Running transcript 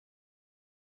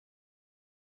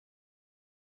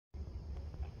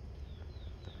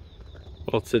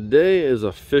Well, today is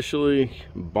officially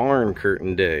barn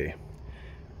curtain day.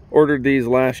 Ordered these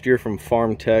last year from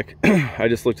Farmtek. I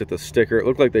just looked at the sticker. It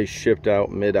looked like they shipped out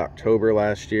mid-October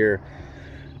last year.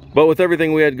 But with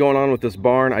everything we had going on with this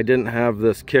barn, I didn't have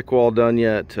this kick wall done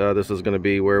yet. This is going to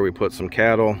be where we put some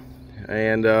cattle.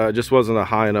 And it just wasn't a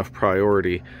high enough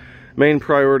priority. Main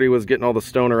priority was getting all the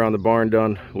stone around the barn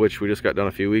done, which we just got done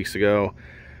a few weeks ago.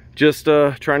 Just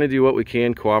trying to do what we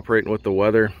can, cooperating with the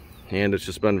weather. And it's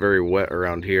just been very wet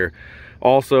around here.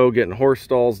 Also getting horse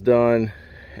stalls done,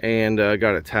 and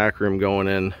got a tack room going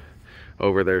in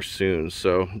over there soon.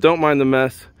 So don't mind the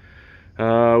mess.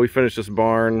 We finished this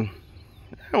barn,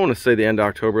 I want to say the end of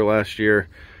October last year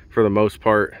for the most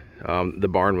part. The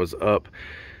barn was up,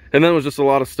 and then it was just a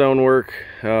lot of stone work,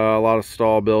 a lot of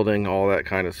stall building, all that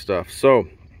kind of stuff. So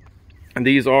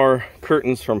these are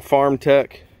curtains from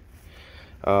Farmtek.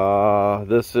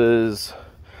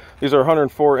 These are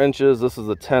 104 inches. This is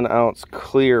a 10-ounce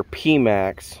clear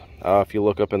P-Max. If you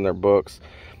look up in their books,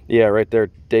 yeah, right there,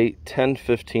 date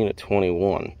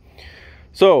 10/15/21.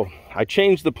 So I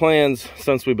changed the plans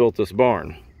since we built this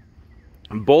barn.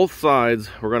 On both sides,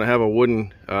 we're going to have a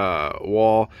wooden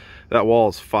wall. That wall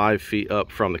is 5 feet up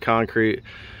from the concrete,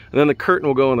 and then the curtain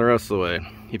will go in the rest of the way.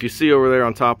 If you see over there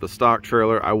on top of the stock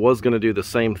trailer, I was going to do the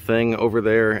same thing over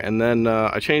there, and then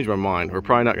I changed my mind. We're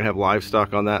probably not going to have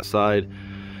livestock on that side.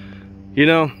 You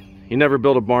know, you never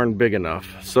build a barn big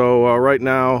enough. So right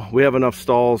now we have enough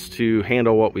stalls to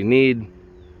handle what we need,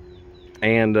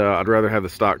 and I'd rather have the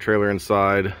stock trailer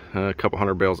inside, a couple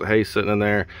hundred bales of hay sitting in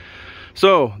there.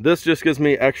 So this just gives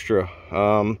me extra,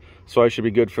 so I should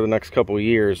be good for the next couple of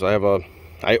years.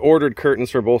 I ordered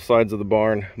curtains for both sides of the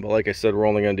barn, but like I said, we're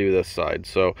only going to do this side.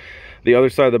 So the other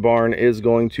side of the barn is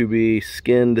going to be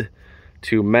skinned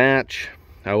to match.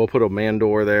 I will put a man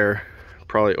door there,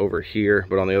 probably over here,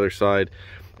 but on the other side,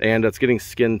 and it's getting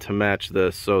skinned to match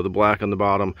this. So the black on the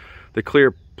bottom, the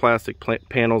clear plastic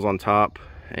panels on top,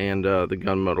 and the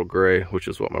gunmetal gray, which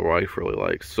is what my wife really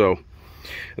likes. So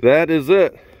that is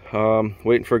it.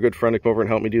 Waiting for a good friend to come over and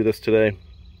help me do this today.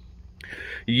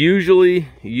 Usually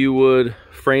you would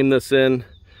frame this in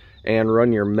and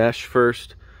run your mesh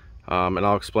first, and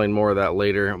I'll explain more of that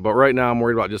later. But right now I'm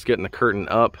worried about just getting the curtain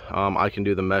up. I can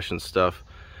do the mesh and stuff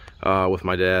with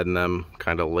my dad and them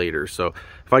kind of later. So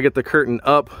if I get the curtain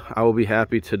up, I will be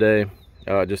happy today.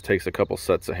 It just takes a couple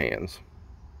sets of hands.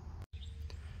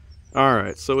 All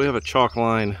right, so we have a chalk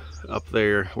line up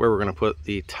there where we're going to put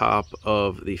the top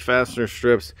of the fastener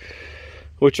strips,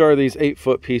 which are these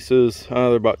 8-foot pieces.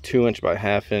 They're about 2 inch by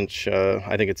 1/2 inch.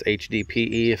 I think it's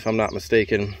HDPE if I'm not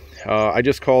mistaken. I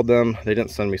just called them. They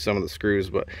didn't send me some of the screws,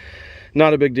 but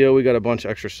not a big deal. We got a bunch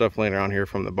of extra stuff laying around here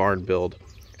from the barn build.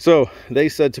 So they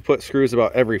said to put screws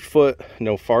about every foot,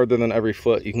 no farther than every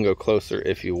foot. You can go closer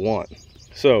if you want.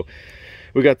 So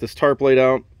we got this tarp laid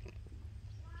out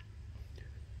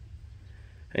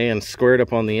and squared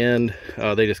up on the end.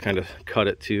 They just kind of cut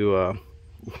it to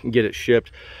get it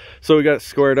shipped. So we got it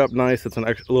squared up nice. It's a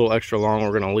little extra long.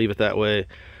 We're going to leave it that way.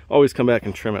 Always come back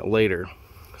and trim it later.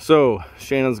 So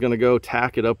Shannon's going to go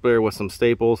tack it up there with some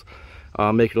staples.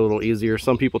 Make it a little easier.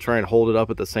 Some people try and hold it up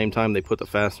at the same time they put the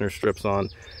fastener strips on.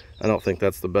 I don't think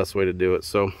that's the best way to do it.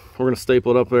 So we're going to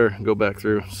staple it up there, go back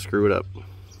through, screw it up.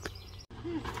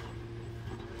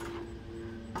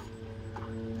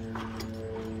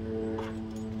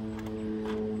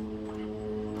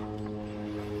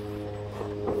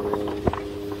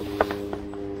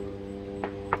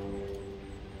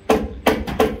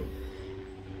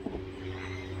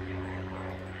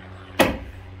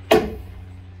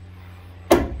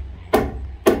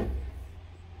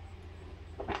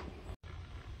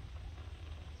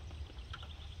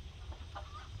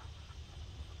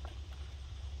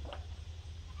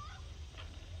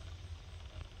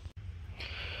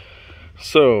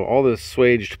 So all this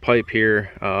swaged pipe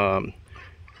here, probably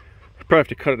have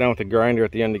to cut it down with a grinder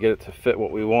at the end to get it to fit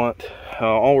what we want.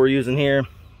 All we're using here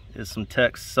is some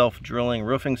Tex self-drilling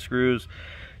roofing screws.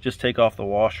 Just take off the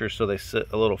washer so they sit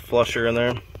a little flusher in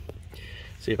there.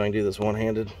 See if I can do this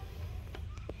one-handed.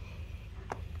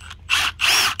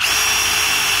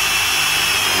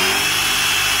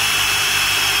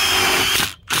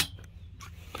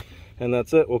 And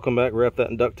that's it. We'll come back, wrap that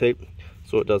in duct tape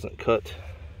so it doesn't cut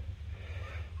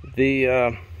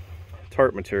the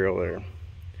tarp material there.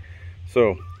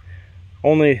 So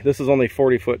this is only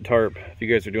 40-foot tarp. If you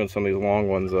guys are doing some of these long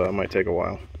ones, it might take a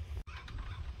while.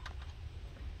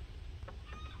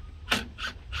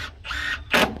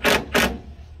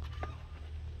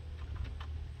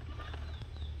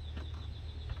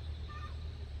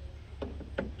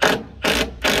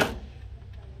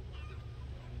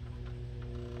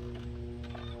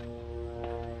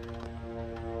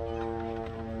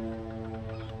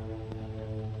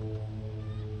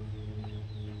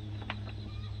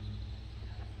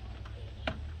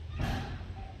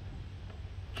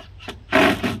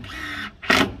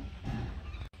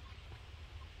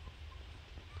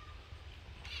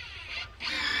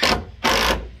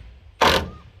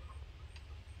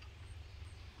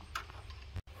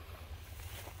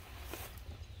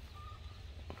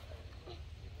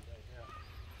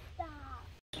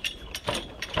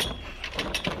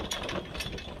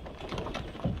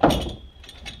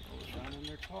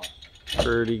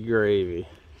 Pretty gravy.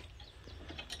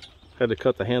 Had to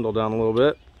cut the handle down a little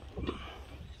bit.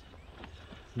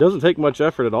 Doesn't take much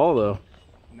effort at all, though.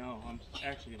 No, I'm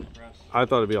actually impressed. I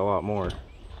thought it'd be a lot more.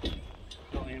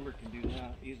 Well, Amber can do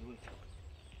that easily.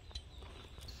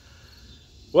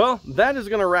 Well, that is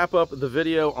going to wrap up the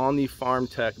video on the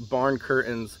Farmtek barn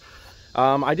curtains.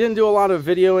 I didn't do a lot of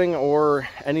videoing or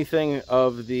anything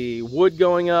of the wood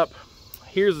going up.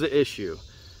 Here's the issue.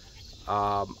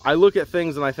 I look at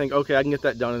things and I think, okay, I can get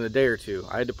that done in a day or two.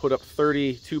 I had to put up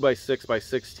 30 2x6 by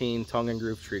 16 tongue and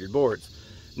groove treated boards.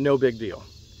 No big deal.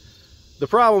 The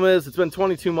problem is it's been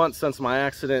 22 months since my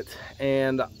accident,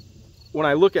 and when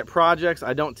I look at projects,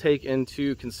 I don't take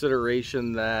into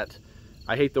consideration that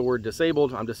I hate the word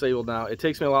disabled. I'm disabled now. It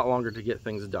takes me a lot longer to get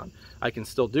things done. I can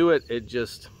still do it. It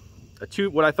just,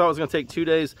 what I thought was going to take 2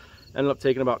 days ended up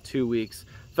taking about 2 weeks.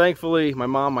 Thankfully, my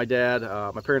mom, my dad,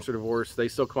 my parents are divorced. They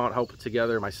still come out and help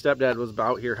together. My stepdad was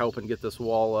out here helping get this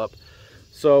wall up.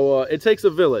 So it takes a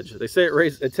village. They say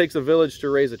it takes a village to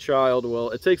raise a child. Well,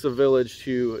 it takes a village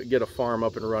to get a farm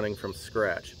up and running from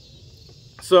scratch.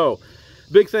 So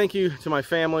big thank you to my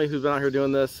family who's been out here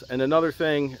doing this. And another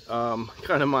thing,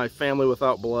 kind of my family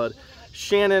without blood,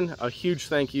 Shannon, a huge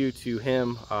thank you to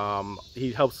him.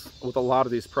 He helps with a lot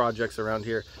of these projects around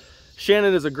here.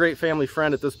 Shannon is a great family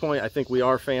friend at this point. I think we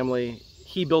are family.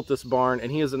 He built this barn,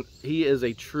 and he is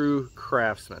a true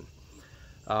craftsman.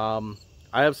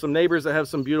 I have some neighbors that have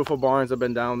some beautiful barns. I've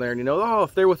been down there, and you know, oh,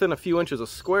 if they're within a few inches of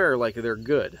square, like, they're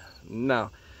good.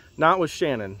 No, not with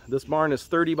Shannon. This barn is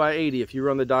 30 by 80. If you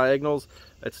run the diagonals,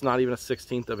 it's not even a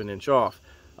 1/16 of an inch off.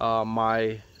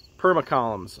 My perma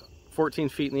columns, 14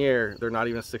 feet in the air, they're not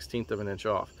even a 1/16 of an inch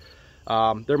off.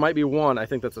 There might be one, I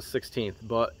think that's a 1/16,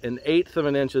 but 1/8 of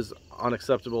an inch is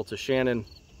unacceptable to Shannon.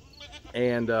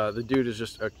 And the dude is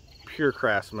just a pure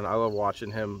craftsman. I love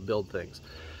watching him build things.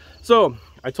 So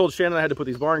I told Shannon I had to put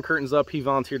these barn curtains up. He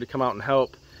volunteered to come out and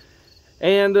help.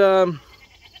 And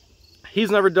he's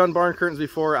never done barn curtains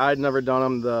before. I'd never done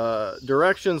them. The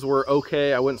directions were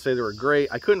okay. I wouldn't say they were great.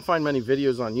 I couldn't find many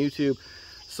videos on YouTube,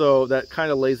 so that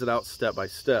kind of lays it out step by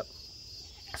step.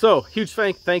 So huge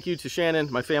thank you to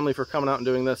Shannon, my family, for coming out and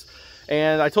doing this.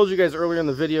 And I told you guys earlier in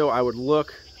the video I would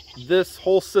look. This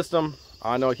whole system,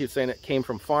 I know I keep saying it, came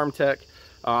from Farmtek.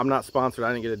 I'm not sponsored.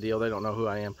 I didn't get a deal. They don't know who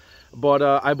I am. But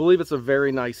I believe it's a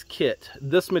very nice kit.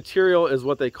 This material is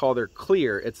what they call their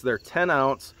clear. It's their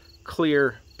 10-ounce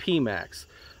clear PMAX.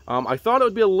 I thought it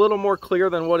would be a little more clear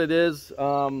than what it is,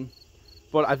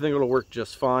 but I think it'll work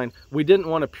just fine. We didn't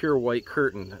want a pure white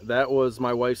curtain. That was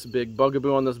my wife's big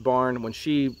bugaboo on this barn. When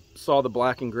she saw the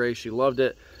black and gray, she loved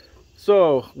it.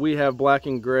 So we have black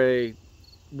and gray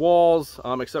walls,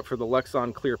 except for the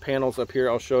Lexan clear panels up here.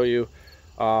 I'll show you.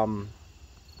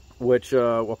 Which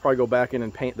we'll probably go back in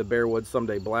and paint the bare wood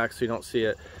someday black so you don't see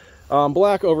it.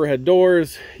 Black overhead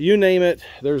doors, you name it.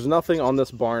 There's nothing on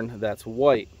this barn that's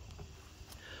white.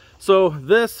 So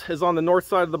this is on the north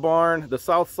side of the barn. The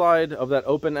south side of that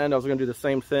open end, I was going to do the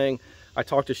same thing. I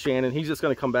talked to Shannon. He's just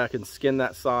going to come back and skin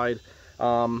that side.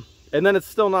 And then it's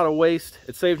still not a waste.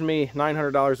 It saved me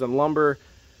 $900 in lumber.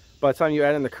 By the time you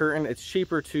add in the curtain, it's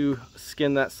cheaper to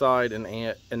skin that side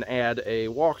and add a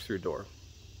walk-through door.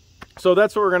 So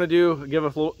that's what we're going to do,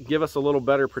 give us a little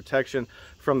better protection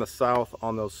from the south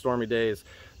on those stormy days.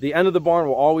 The end of the barn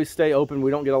will always stay open. We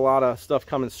don't get a lot of stuff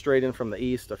coming straight in from the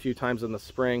east a few times in the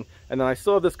spring. And then I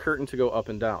still have this curtain to go up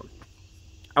and down.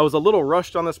 I was a little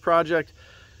rushed on this project.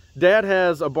 Dad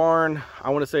has a barn. I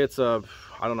want to say it's I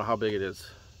don't know how big it is.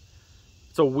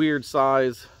 It's a weird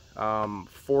size,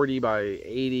 40 by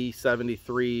 80,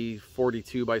 73,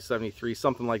 42 by 73,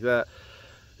 something like that.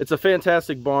 It's a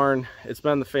fantastic barn. It's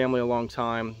been in the family a long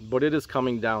time, but it is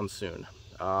coming down soon.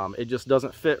 It just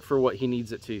doesn't fit for what he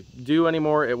needs it to do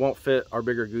anymore. It won't fit our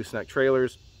bigger gooseneck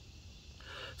trailers.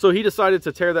 So he decided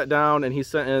to tear that down, and he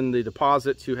sent in the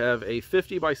deposit to have a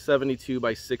 50 by 72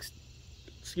 by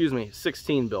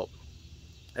 16 built.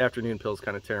 Afternoon pills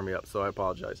kind of tear me up, so I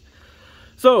apologize.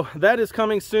 So that is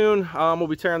coming soon. We'll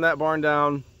be tearing that barn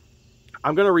down.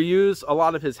 I'm going to reuse a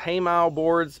lot of his haymow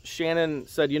boards. Shannon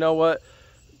said, you know what?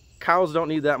 Cows don't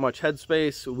need that much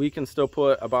headspace. We can still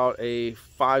put about a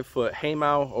 5-foot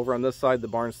haymow over on this side. The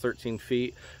barn's 13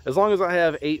 feet. As long as I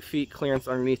have 8 feet clearance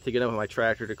underneath to get in with my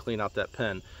tractor to clean out that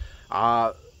pen.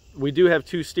 We do have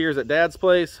 2 steers at Dad's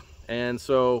place, and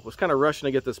so I was kind of rushing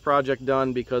to get this project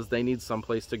done because they need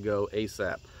someplace to go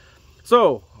ASAP.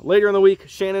 So later in the week,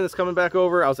 Shannon is coming back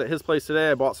over. I was at his place today.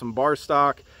 I bought some bar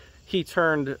stock. He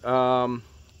turned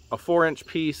a 4-inch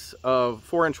piece of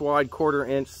 4-inch wide, 1/4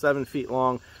 inch, 7 feet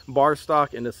long bar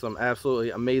stock into some absolutely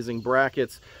amazing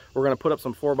brackets. We're going to put up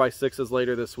some 4x6s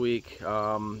later this week.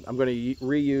 I'm going to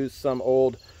reuse some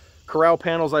old corral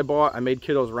panels I bought. I made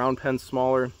kiddos round pens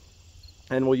smaller,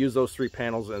 and we'll use those 3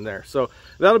 panels in there. So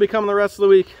that'll be coming the rest of the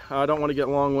week. I don't want to get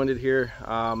long-winded here,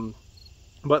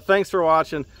 but thanks for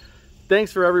watching.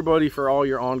 Thanks for everybody for all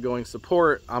your ongoing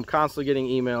support. I'm constantly getting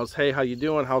emails. Hey, how you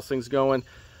doing? How's things going?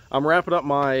 I'm wrapping up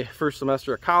my first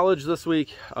semester of college this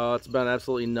week. It's been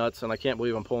absolutely nuts, and I can't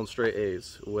believe I'm pulling straight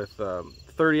A's with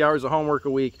 30 hours of homework a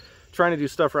week, trying to do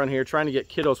stuff around here, trying to get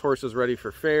kiddos' horses ready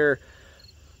for fair.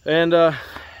 And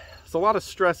it's a lot of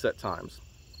stress at times.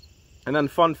 And then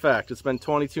fun fact, it's been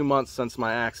 22 months since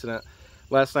my accident.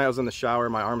 Last night I was in the shower,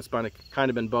 my arm's kind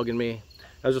of been bugging me.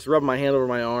 I was just rubbing my hand over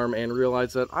my arm and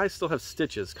realized that I still have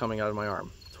stitches coming out of my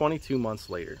arm 22 months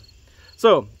later.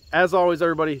 So, as always,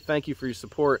 everybody, thank you for your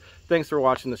support. Thanks for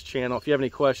watching this channel. If you have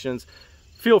any questions,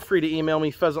 feel free to email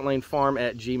me,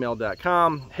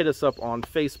 pheasantlanefarm@gmail.com. Hit us up on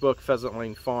Facebook, Pheasant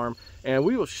Lane Farm, and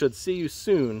we should see you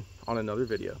soon on another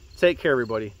video. Take care,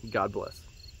 everybody. God bless.